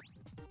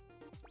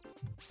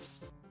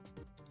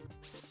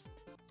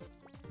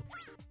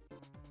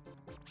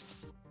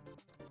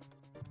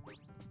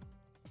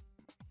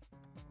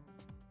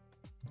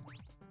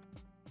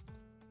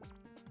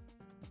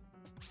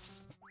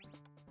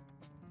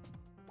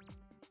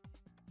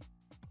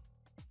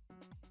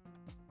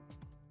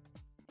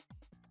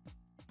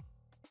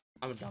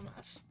 I'm a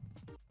dumbass.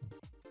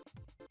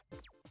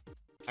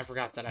 I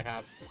forgot that I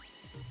have,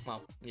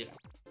 well, you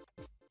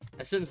know,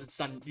 as soon as it's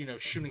done, you know,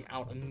 shooting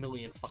out a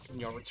million fucking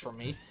yards from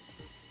me,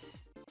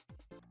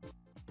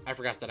 I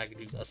forgot that I could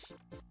do this.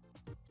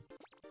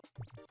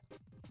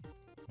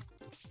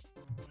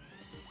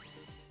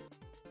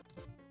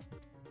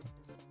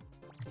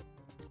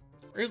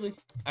 Really?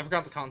 I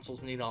forgot the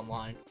consoles need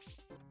online.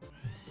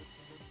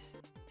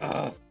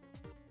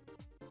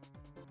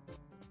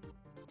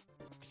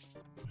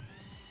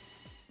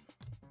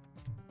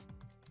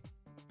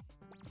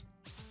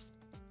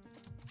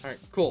 Alright,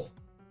 cool.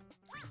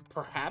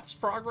 Perhaps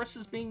progress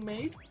is being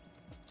made?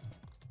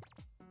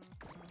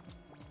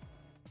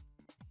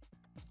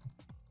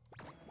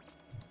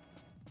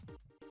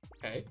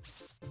 Okay.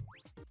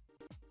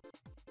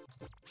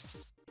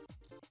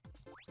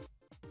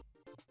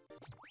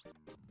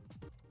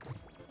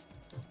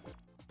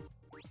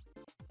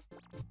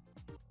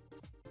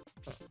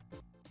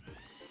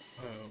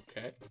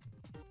 Okay.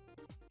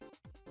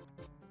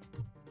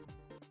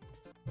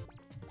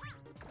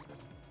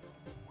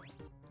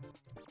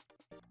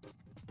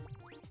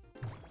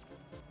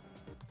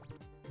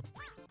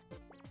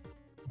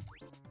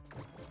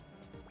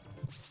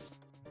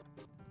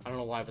 I don't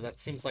know why, but that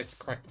seems like the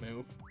correct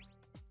move.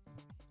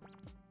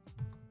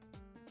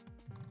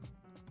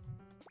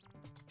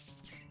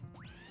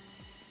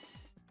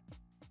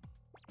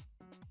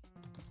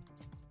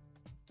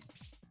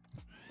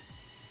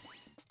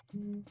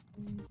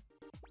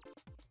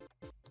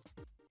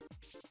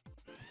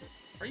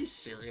 Are you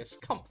serious?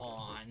 Come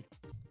on.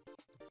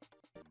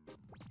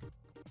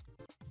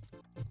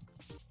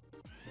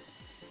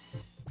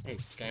 I hate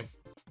this game.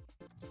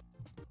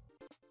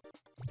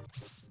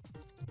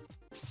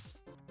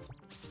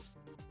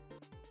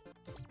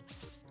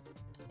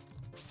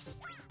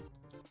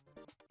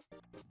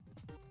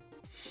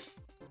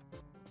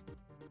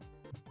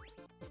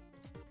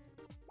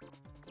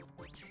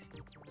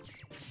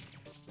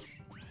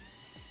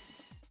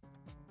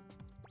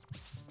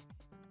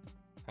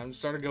 Time to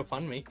start a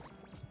GoFundMe.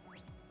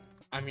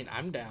 I mean,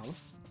 I'm down.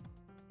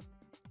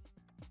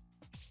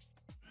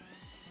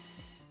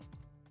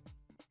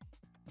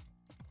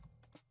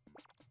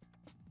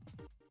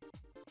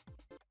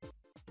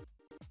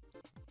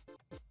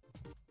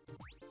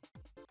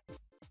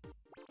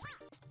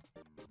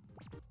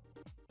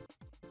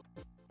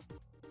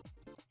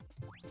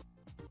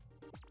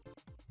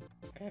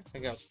 I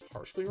think I was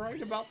partially right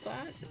about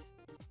that.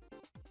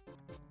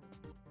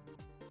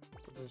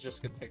 This is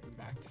just gonna take me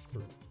back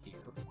through here.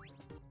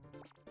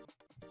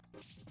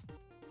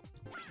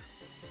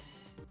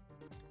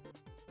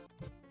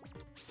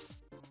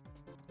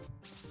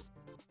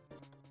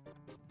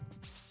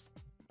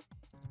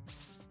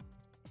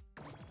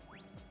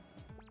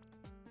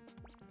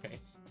 Okay.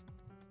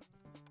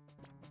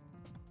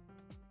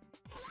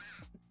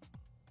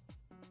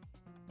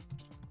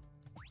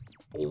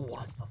 Oh,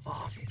 what the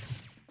fuck?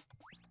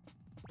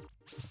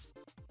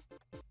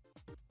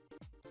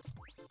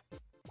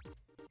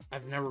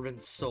 I've never been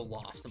so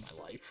lost in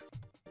my life.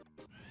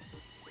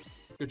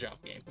 Good job,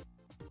 game.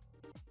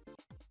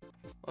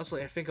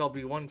 Honestly, I think I'll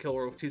be one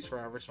killer with 2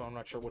 survivors, so I'm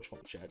not sure which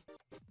one yet.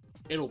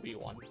 It'll be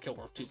one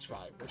killer with 2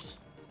 survivors.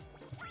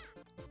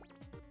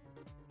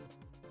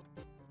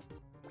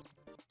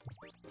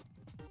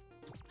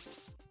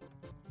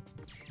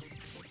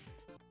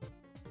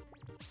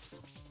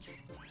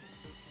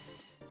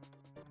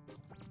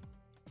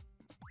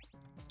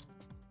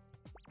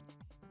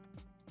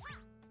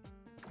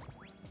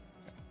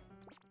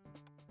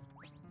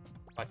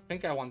 I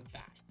think I want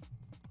that.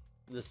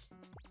 This,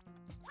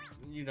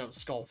 you know,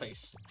 skull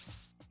face.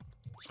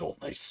 Skull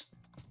face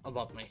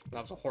above me.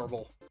 That was a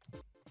horrible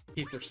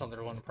Heath or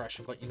Sutherland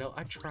impression, but you know,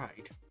 I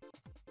tried.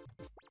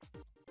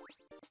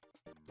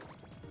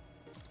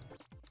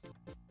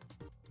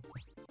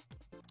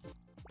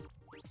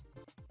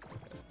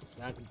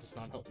 That does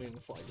not help me in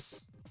the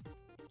slightest.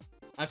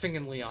 I'm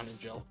thinking Leon and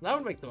Jill. That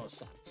would make the most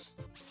sense.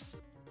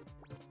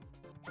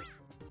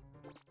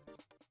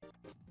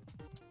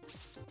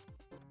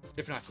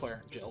 If not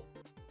Claire and Jill.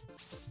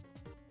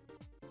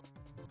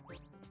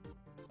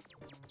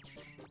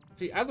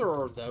 See, either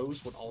of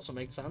those would also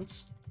make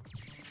sense.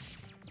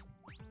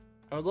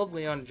 I would love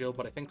Leon and Jill,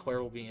 but I think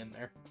Claire will be in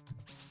there.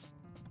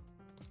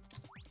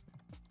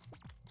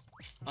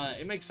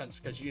 It makes sense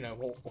because, you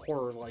know,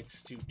 horror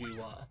likes to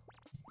do,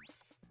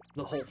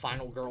 the whole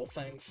final girl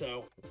thing,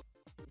 so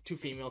 2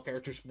 female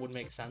characters would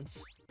make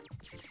sense.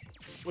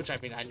 Which, I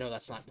mean, I know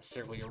that's not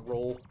necessarily a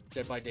role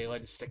Dead by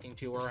Daylight is sticking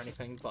to or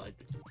anything, but...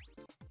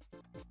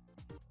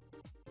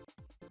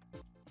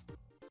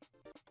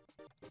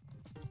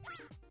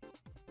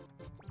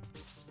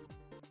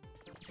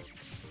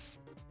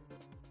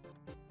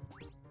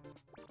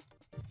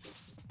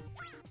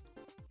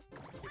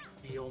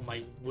 I feel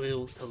my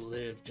will to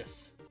live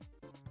just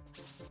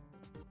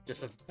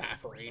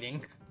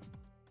evaporating.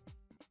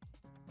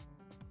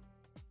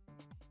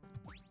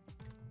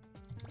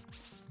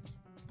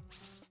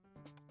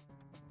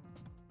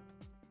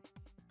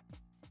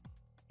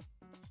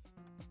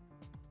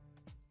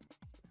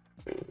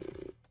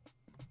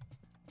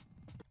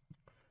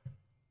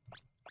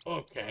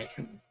 Okay.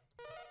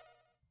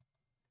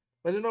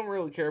 But I don't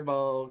really care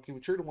about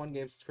keeping true to one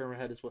game since Pyramid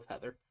Head is with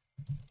Heather.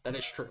 That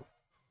is true.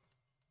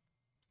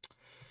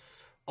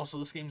 Also,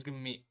 this game's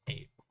giving me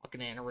a fucking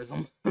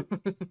aneurysm.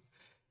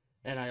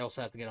 And I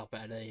also have to get up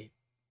at a,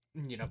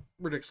 you know,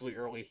 ridiculously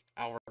early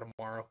hour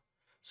tomorrow.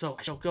 So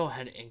I shall go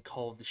ahead and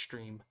call the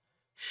stream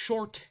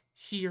short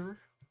here.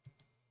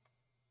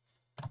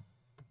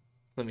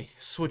 Let me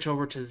switch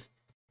over to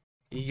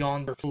the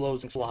yonder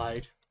closing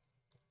slide.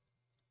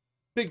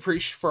 Big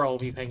appreciation for all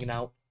of you hanging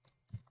out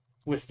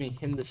with me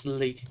in this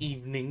late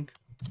evening.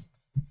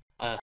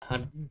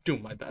 I'm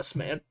doing my best,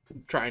 man.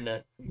 I'm trying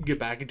to get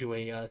back into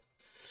a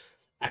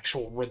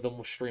actual rhythm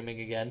with streaming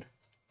again.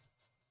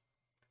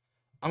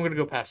 I'm gonna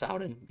go pass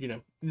out and, you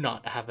know,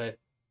 not have a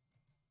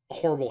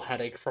horrible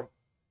headache from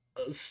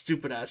a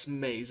stupid-ass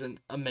maze in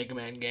a Mega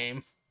Man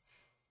game.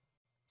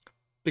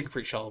 Big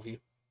appreciation all of you.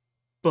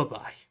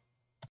 Bye-bye.